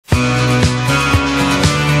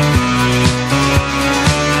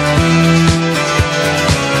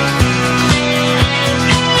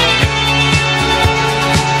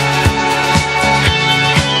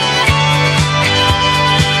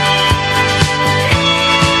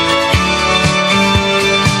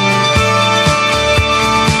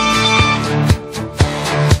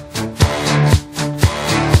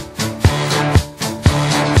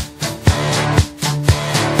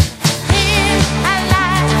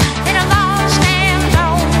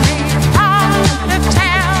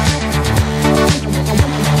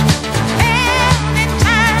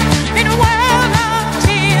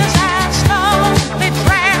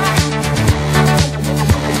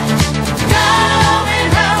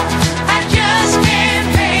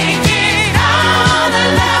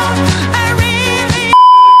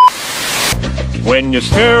when you're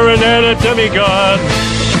staring at a demigod.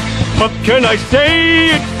 What can I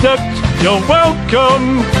say except you're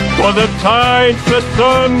welcome for the tides, the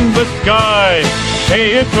sun, the sky.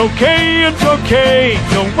 Hey, it's okay,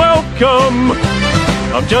 you're welcome.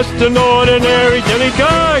 I'm just an ordinary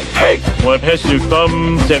demiguy. Hey, what has your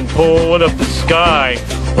thumbs and pulled up the sky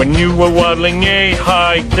when you were waddling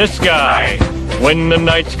high the sky? When the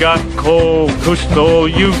nights got cold, who stole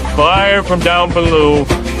you fire from down below?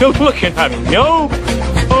 You're looking at me, yo.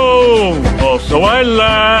 Oh, so I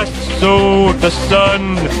lassoed the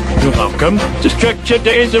sun. You're welcome to stretch your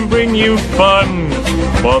days and bring you fun.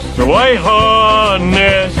 Well, so I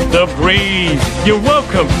harness the breeze. You're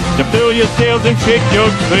welcome to fill your sails and pick your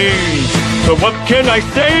trees. So what can I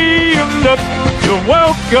say? You're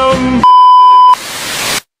welcome.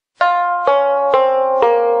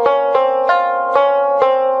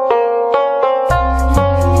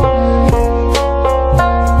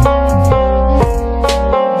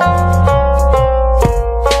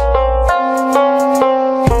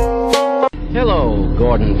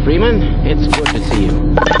 Freeman, it's good to see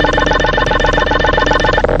you.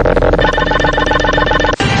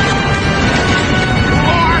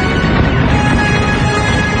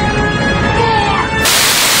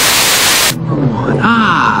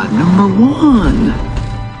 Ah, number 1.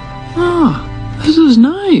 Ah, this is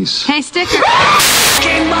nice. Hey, Sticker.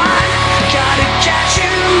 Come on, gotta catch you.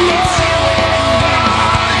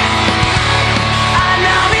 I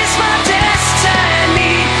know it's my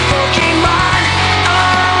destiny. Pokemon,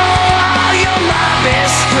 oh, you're my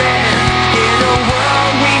best friend. In a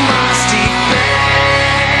world we must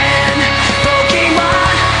defend.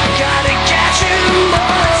 Pokemon, gotta catch you more.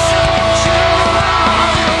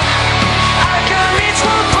 I commit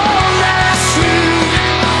to pull that smooth.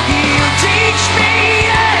 You teach me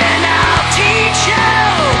and I'll teach you.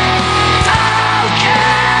 Pokemon,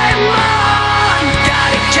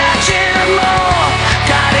 gotta catch him more.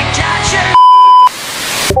 Gotta catch him.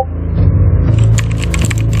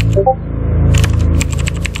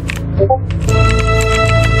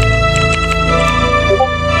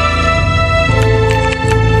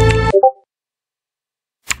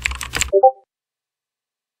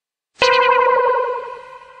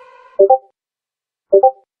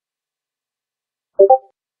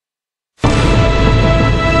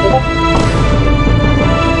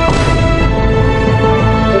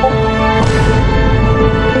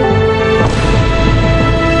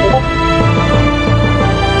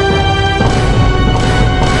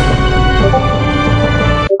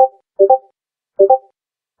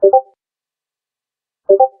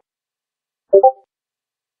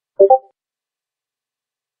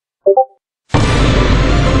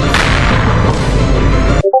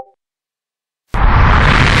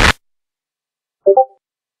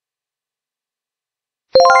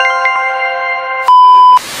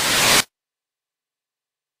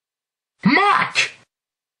 Mark!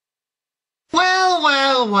 Well.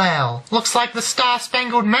 Looks like the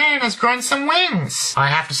Star-Spangled Man has grown some wings. I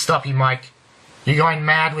have to stop you, Mike. You're going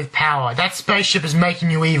mad with power. That spaceship is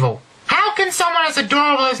making you evil. How can someone as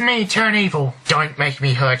adorable as me turn evil? Don't make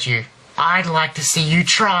me hurt you. I'd like to see you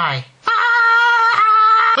try.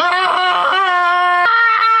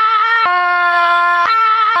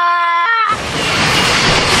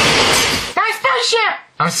 My spaceship!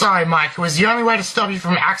 I'm sorry, Mike. It was the only way to stop you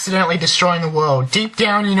from accidentally destroying the world. Deep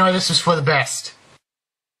down, you know this was for the best.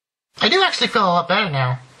 I do actually feel a lot better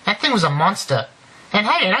now. That thing was a monster. And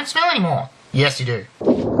hey, I don't smell anymore. Yes, you do.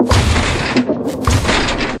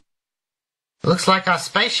 Looks like our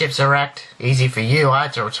spaceships are wrecked. Easy for you, I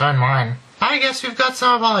had to return mine. I guess we've got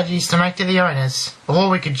some apologies to make to the owners. Or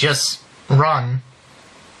we could just run.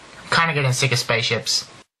 I'm kinda getting sick of spaceships.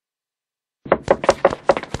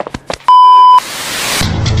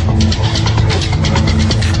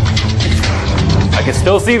 I can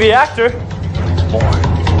still see the actor. More.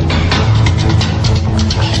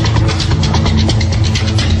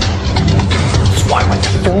 That's why I went to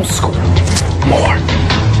film school. More.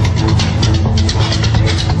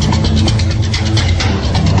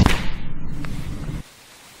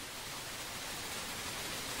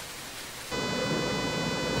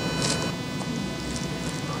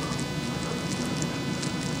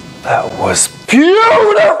 That was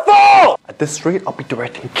beautiful! At this rate, I'll be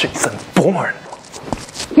directing Jason Bourne.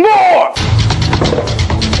 More!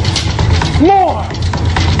 More!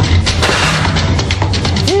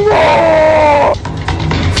 More!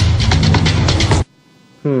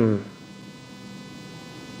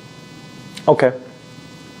 Okay.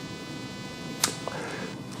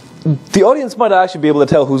 The audience might actually be able to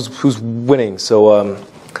tell who's winning, so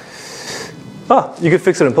you can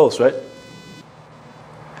fix it in post, right?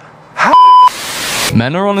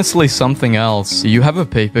 Men are honestly something else. You have a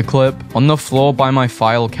paperclip on the floor by my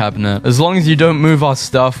file cabinet. As long as you don't move our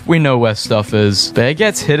stuff, we know where stuff is. Bear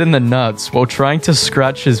gets hit in the nuts while trying to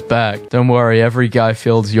scratch his back. Don't worry, every guy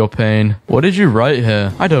feels your pain. What did you write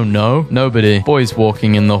here? I don't know. Nobody. Boys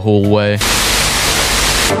walking in the hallway.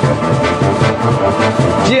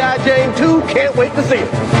 G.I. Jane 2, can't wait to see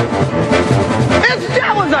it.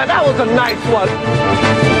 That was a nice one.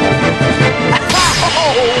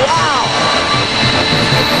 Oh, wow.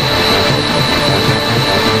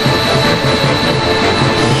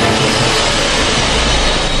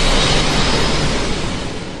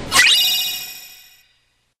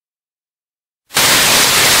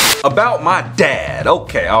 About my dad.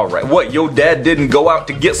 Okay, alright. What, your dad didn't go out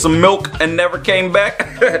to get some milk and never came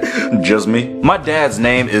back? Just me. My dad's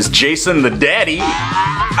name is Jason the Daddy.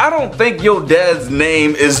 I don't think your dad's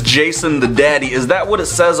name is Jason the Daddy. Is that what it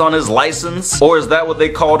says on his license? Or is that what they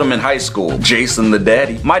called him in high school? Jason the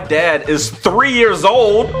Daddy. My dad is 3 years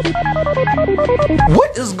old.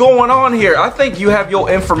 What is going on here? I think you have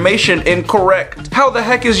your information incorrect. How the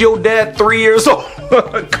heck is your dad 3 years old?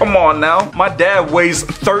 Come on now. My dad weighs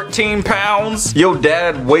 13 pounds. Your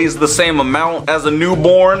dad weighs the same amount as a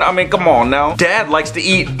newborn. I mean, come on now. Dad likes to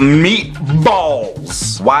eat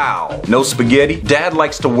meatballs. Wow. No spaghetti. Dad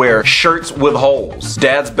likes to wear shirts with holes.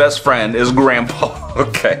 Dad's best friend is Grandpa.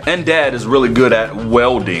 Okay. And Dad is really good at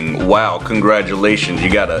welding. Wow. Congratulations. You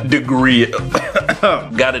got a degree.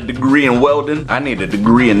 Got a degree in welding? I need a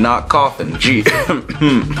degree in not coughing. Gee.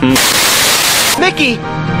 Mickey,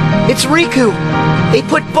 it's Riku. They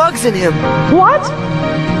put bugs in him. What?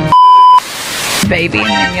 Baby, and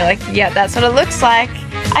then you're like, yeah, that's what it looks like.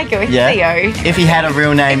 I go with Theo. If he had a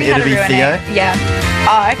real name, it would be Theo. Name, yeah.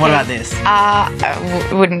 Oh, okay. What about this? I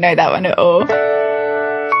wouldn't know that one at all.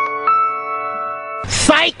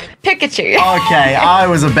 Psych! Pikachu. Okay, I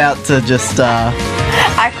was about to just,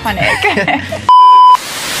 Iconic.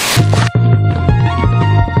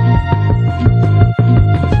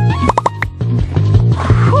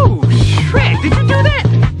 Did you do that?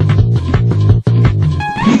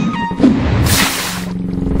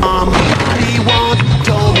 Somebody once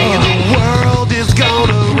told me the world is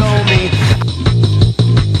gonna roll me.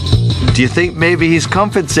 Do you think maybe he's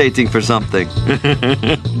compensating for something?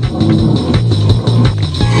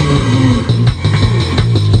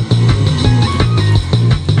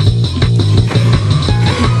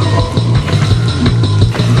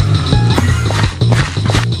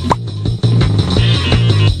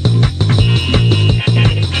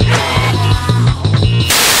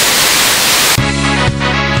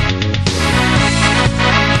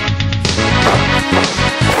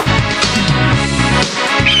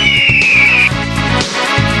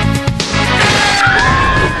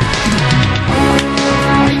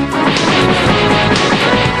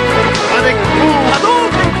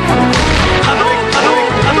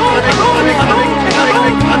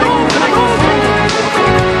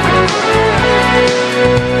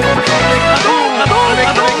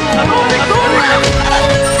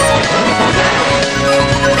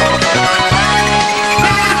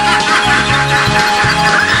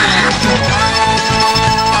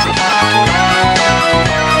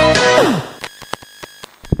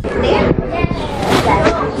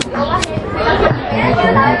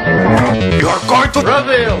 You're going to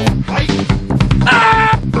reveal.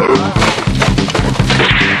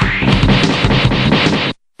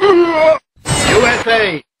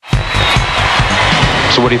 USA.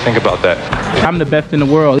 So what do you think about that? I'm the best in the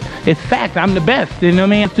world. It's fact. I'm the best. You know what I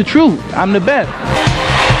mean? It's the truth. I'm the best.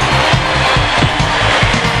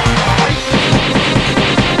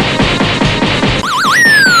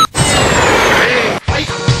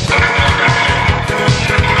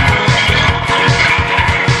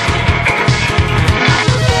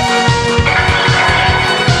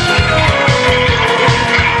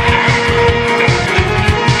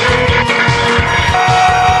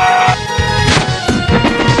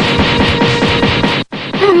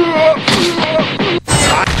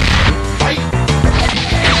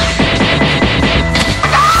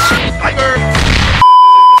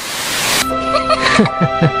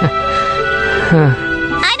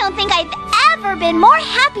 I don't think I've ever been more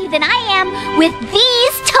happy than I am with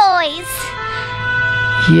these toys.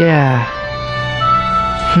 Yeah.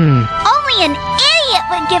 Only an idiot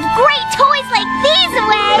would give great toys like these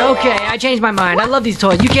away. Okay, I changed my mind. I love these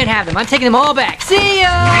toys. You can't have them. I'm taking them all back. See ya!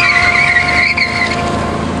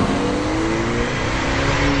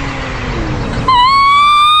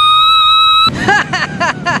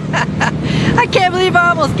 I can't believe I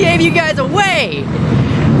almost gave you guys away!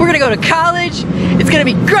 We're gonna go to college, it's gonna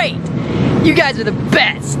be great! You guys are the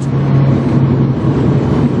best!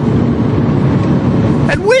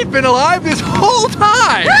 And we've been alive this whole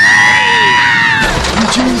time! You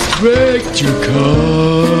just wrecked your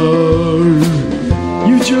car.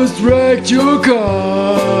 You just wrecked your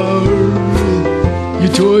car.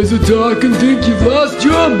 Your toys are dark and think you've lost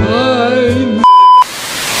your mind.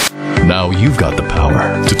 Now you've got the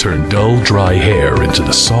power to turn dull, dry hair into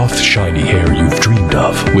the soft, shiny hair you've dreamed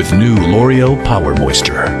of with new L'Oreal Power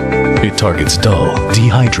Moisture. It targets dull,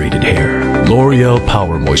 dehydrated hair. L'Oreal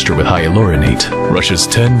Power Moisture with hyaluronate rushes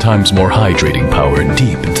 10 times more hydrating power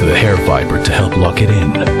deep into the hair fiber to help lock it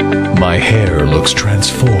in. My hair looks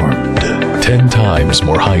transformed. 10 times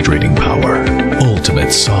more hydrating power.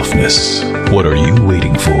 Ultimate softness. What are you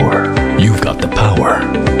waiting for? You've got the power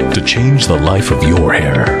to change the life of your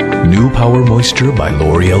hair. New Power Moisture by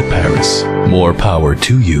L'Oreal Paris. More power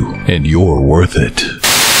to you, and you're worth it.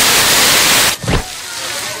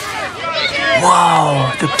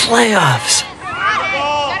 Whoa, the playoffs.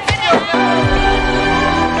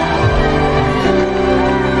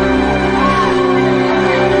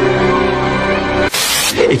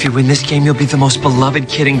 If you win this game, you'll be the most beloved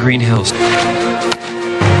kid in Green Hills.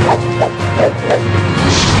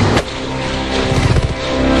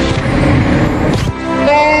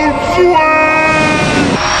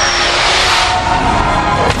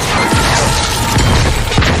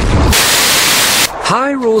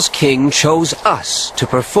 Hyrule's king chose us to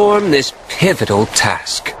perform this pivotal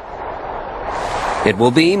task. It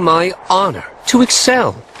will be my honor to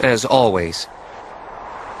excel, as always.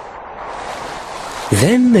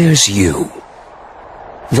 Then there's you.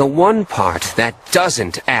 The one part that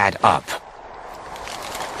doesn't add up.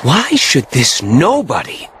 Why should this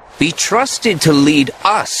nobody be trusted to lead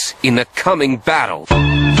us in the coming battle?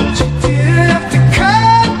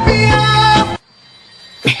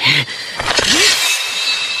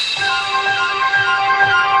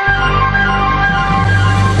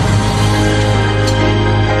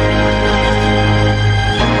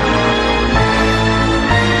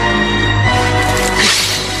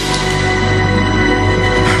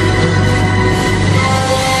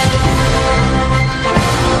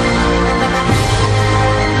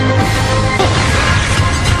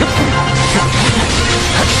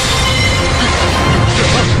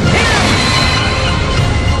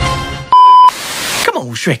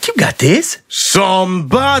 Shrek, you got this.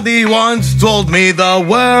 Somebody once told me the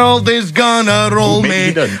world is gonna roll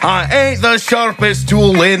me. I ain't the sharpest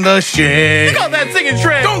tool in the shed. You got that singing,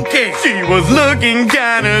 Shrek. Don't care. She was looking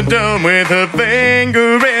kinda dumb with her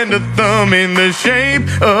finger and a thumb in the shape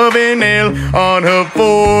of an L on her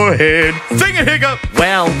forehead. Sing it, Hiccup.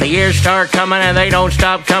 Well, the years start coming and they don't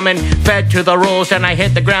stop coming. Fed to the rules and I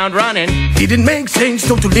hit the ground running. Didn't make sense,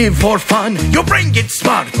 so to live for fun. Your brain gets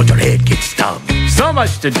smart, but your head gets dumb. So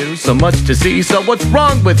much to do, so much to see. So what's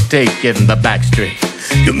wrong with taking the back street?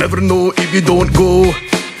 You'll never know if you don't go.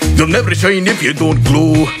 You'll never shine if you don't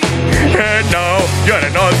glow. Hey now, you're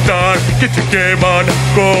an all-star. Get your game on,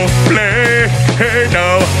 go play. Hey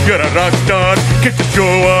now, you're a rock star. Get the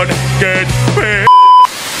show on, get paid.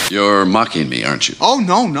 You're mocking me, aren't you? Oh,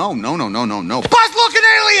 no. Boss, look, an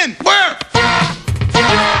alien! Where?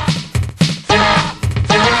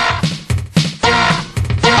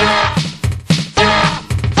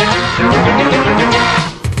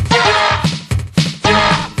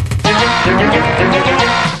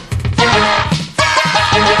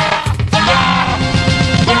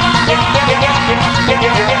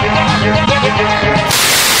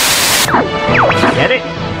 Get it?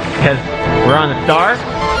 Because we're on the star?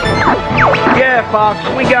 Yeah, Fox,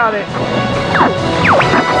 we got it.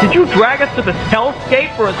 Did you drag us to the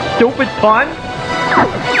hellscape for a stupid pun?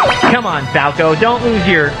 Come on, Falco, don't lose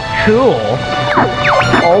your cool.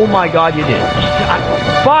 Oh my god, you did.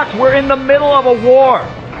 Fox, we're in the middle of a war.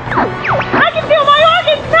 I can feel my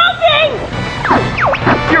organs melting!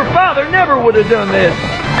 Your father never would have done this.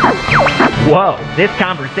 Whoa, this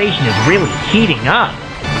conversation is really heating up.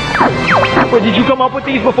 Wait, did you come up with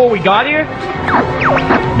these before we got here?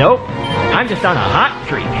 Nope. I'm just on a hot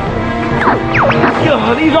streak.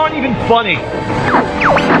 Ugh, these aren't even funny.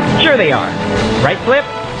 Sure they are. Right, Flip?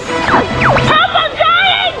 Help, I'm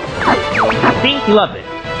dying! See? He loves it.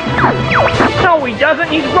 No, he doesn't.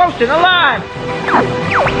 He's roasting alive.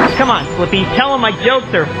 Come on, Flippy. Tell him my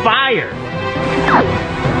jokes are fire.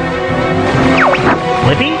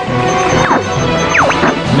 Flippy?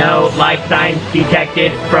 No life signs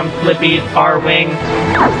detected from Flippy's R-Wing.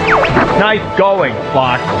 Nice going,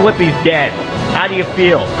 Fox. Flippy's dead. How do you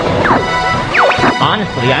feel?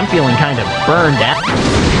 Honestly, I'm feeling kind of burned out.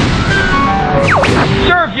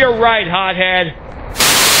 Serves you right, hothead.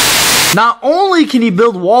 Not only can he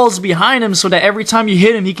build walls behind him so that every time you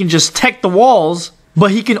hit him, he can just tech the walls,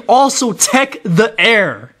 but he can also tech the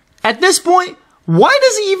air. At this point, why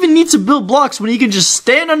does he even need to build blocks when he can just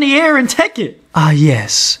stand on the air and tech it? Ah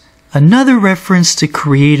yes, another reference to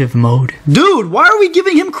creative mode. Dude, why are we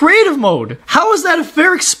giving him creative mode? How is that a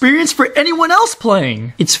fair experience for anyone else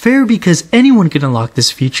playing? It's fair because anyone can unlock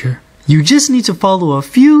this feature. You just need to follow a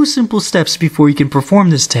few simple steps before you can perform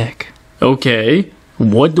this tech. Okay,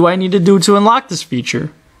 what do I need to do to unlock this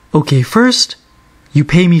feature? Okay, first, you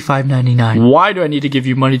pay me $5.99. Why do I need to give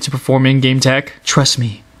you money to perform in-game tech? Trust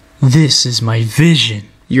me, this is my vision.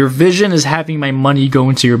 Your vision is having my money go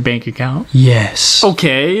into your bank account? Yes.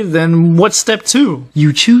 Okay, then what's step 2?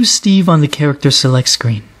 You choose Steve on the character select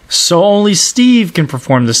screen. So only Steve can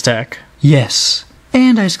perform this tech? Yes.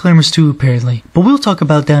 And Ice Climbers too, apparently. But we'll talk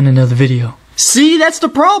about that in another video. See, that's the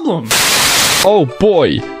problem! Oh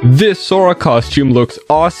boy, this Sora costume looks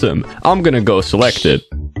awesome. I'm gonna go select it.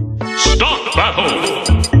 Stop battle!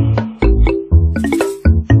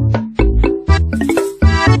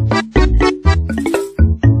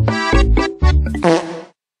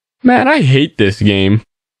 Man, I hate this game.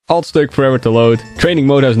 Alt stick forever to load, training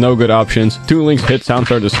mode has no good options, Toon Link's hit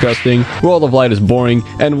sounds are disgusting, World of Light is boring,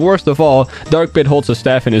 and worst of all, Dark Pit holds a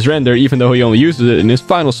staff in his render even though he only uses it in his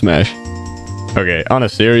final smash. Okay, on a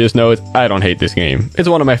serious note, I don't hate this game. It's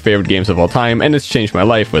one of my favorite games of all time and it's changed my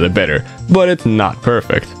life for the better, but it's not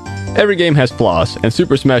perfect. Every game has flaws, and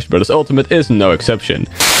Super Smash Bros. Ultimate is no exception.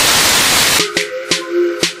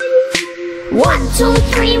 1, 2,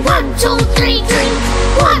 3, 1, 2, 3, drink.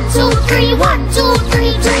 1, 2, 3, 1, 2,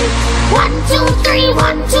 3, drink. 1, 2, 3,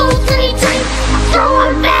 1, 2, 3, drink. Throw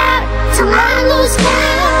 'em back till I lose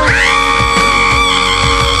count.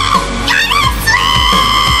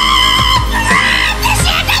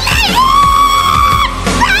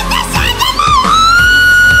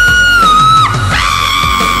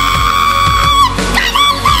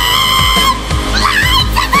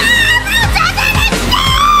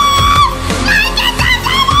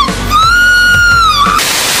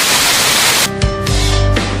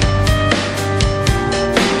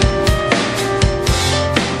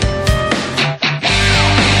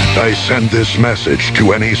 I send this message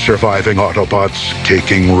to any surviving Autobots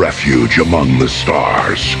taking refuge among the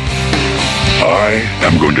stars. I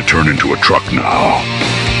am going to turn into a truck now.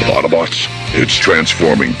 Autobots, it's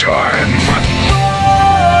transforming time.